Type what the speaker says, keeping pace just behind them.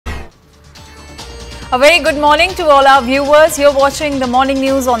A very good morning to all our viewers. You're watching the morning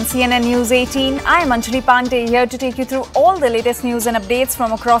news on CNN News 18. I am Anjali Pandey here to take you through all the latest news and updates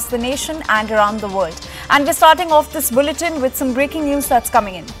from across the nation and around the world. And we're starting off this bulletin with some breaking news that's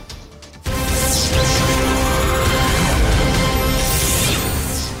coming in.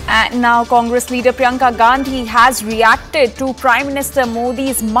 And now Congress leader Priyanka Gandhi has reacted to Prime Minister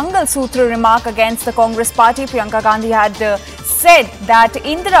Modi's Mangalsutra remark against the Congress party. Priyanka Gandhi had said that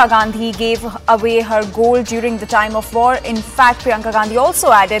Indira Gandhi gave away her gold during the time of war. In fact, Priyanka Gandhi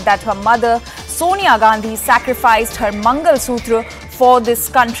also added that her mother Sonia Gandhi sacrificed her Mangalsutra for this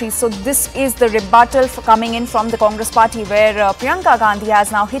country. So this is the rebuttal coming in from the Congress party, where Priyanka Gandhi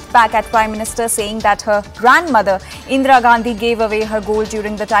has now hit back at Prime Minister, saying that her grandmother Indira Gandhi gave away her gold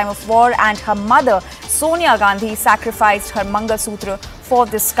during the time of war and her mother Sonia Gandhi sacrificed her Mangalsutra for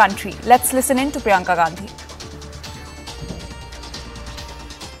this country. Let's listen in to Priyanka Gandhi.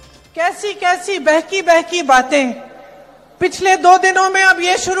 कैसी कैसी बहकी बहकी बातें पिछले 2 दिनों में अब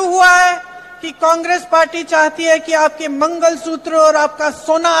ये शुरू हुआ है कि कांग्रेस पार्टी चाहती है कि आपके मंगलसूत्र और आपका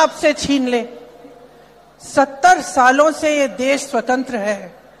सोना आपसे छीन ले। 70 सालों से ये देश स्वतंत्र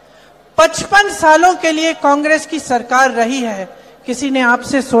है। 55 सालों के लिए कांग्रेस की सरकार रही है। किसी ने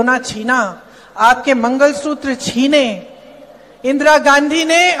आपसे सोना छीना, आपके मंगलसूत्र छीने। इंदिरा गांधी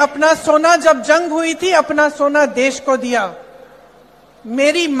ने अपना सोना, जब जंग हुई थी, अपना सोना देश को दिया।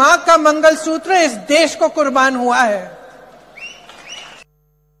 मेरी मां का मंगलसूत्र इस देश को कुर्बान हुआ है।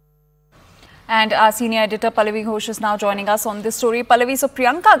 And our senior editor Pallavi Ghosh is now joining us on this story. Pallavi, so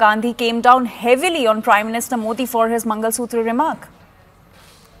Priyanka Gandhi came down heavily on Prime Minister Modi for his Mangalsutra remark.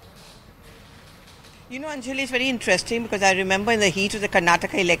 You know, Anjali, it's very interesting because I remember in the heat of the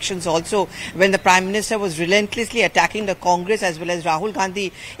Karnataka elections also, when the Prime Minister was relentlessly attacking the Congress as well as Rahul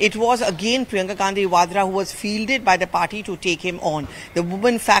Gandhi, it was again Priyanka Gandhi Vadra who was fielded by the party to take him on. The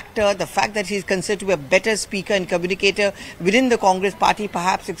woman factor, the fact that he's considered to be a better speaker and communicator within the Congress party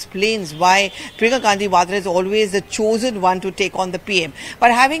perhaps explains why Priyanka Gandhi Vadra is always the chosen one to take on the PM.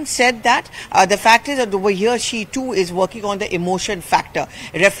 But having said that, the fact is that over here she too is working on the emotion factor,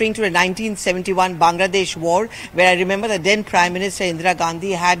 referring to the 1971 Bangladesh war, where I remember the then Prime Minister Indira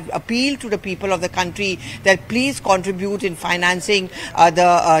Gandhi had appealed to the people of the country that please contribute in financing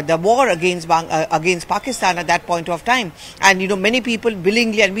the war against Pakistan at that point of time. And you know, many people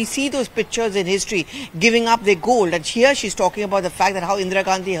willingly, and we see those pictures in history, giving up their gold. And here she's talking about the fact that how Indira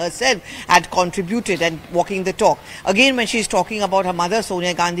Gandhi herself had contributed and walking the talk. Again, when she's talking about her mother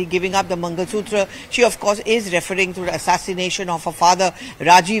Sonia Gandhi giving up the Mangalsutra, she of course is referring to the assassination of her father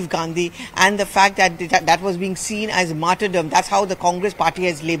Rajiv Gandhi and the fact that that was being seen as martyrdom. That's how the Congress party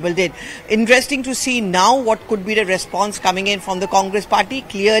has labelled it. Interesting to see now what could be the response coming in from the Congress party.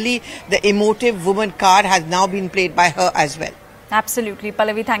 Clearly, the emotive woman card has now been played by her as well. Absolutely.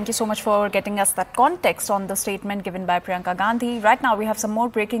 Pallavi, thank you so much for getting us that context on the statement given by Priyanka Gandhi. Right now, we have some more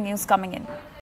breaking news coming in.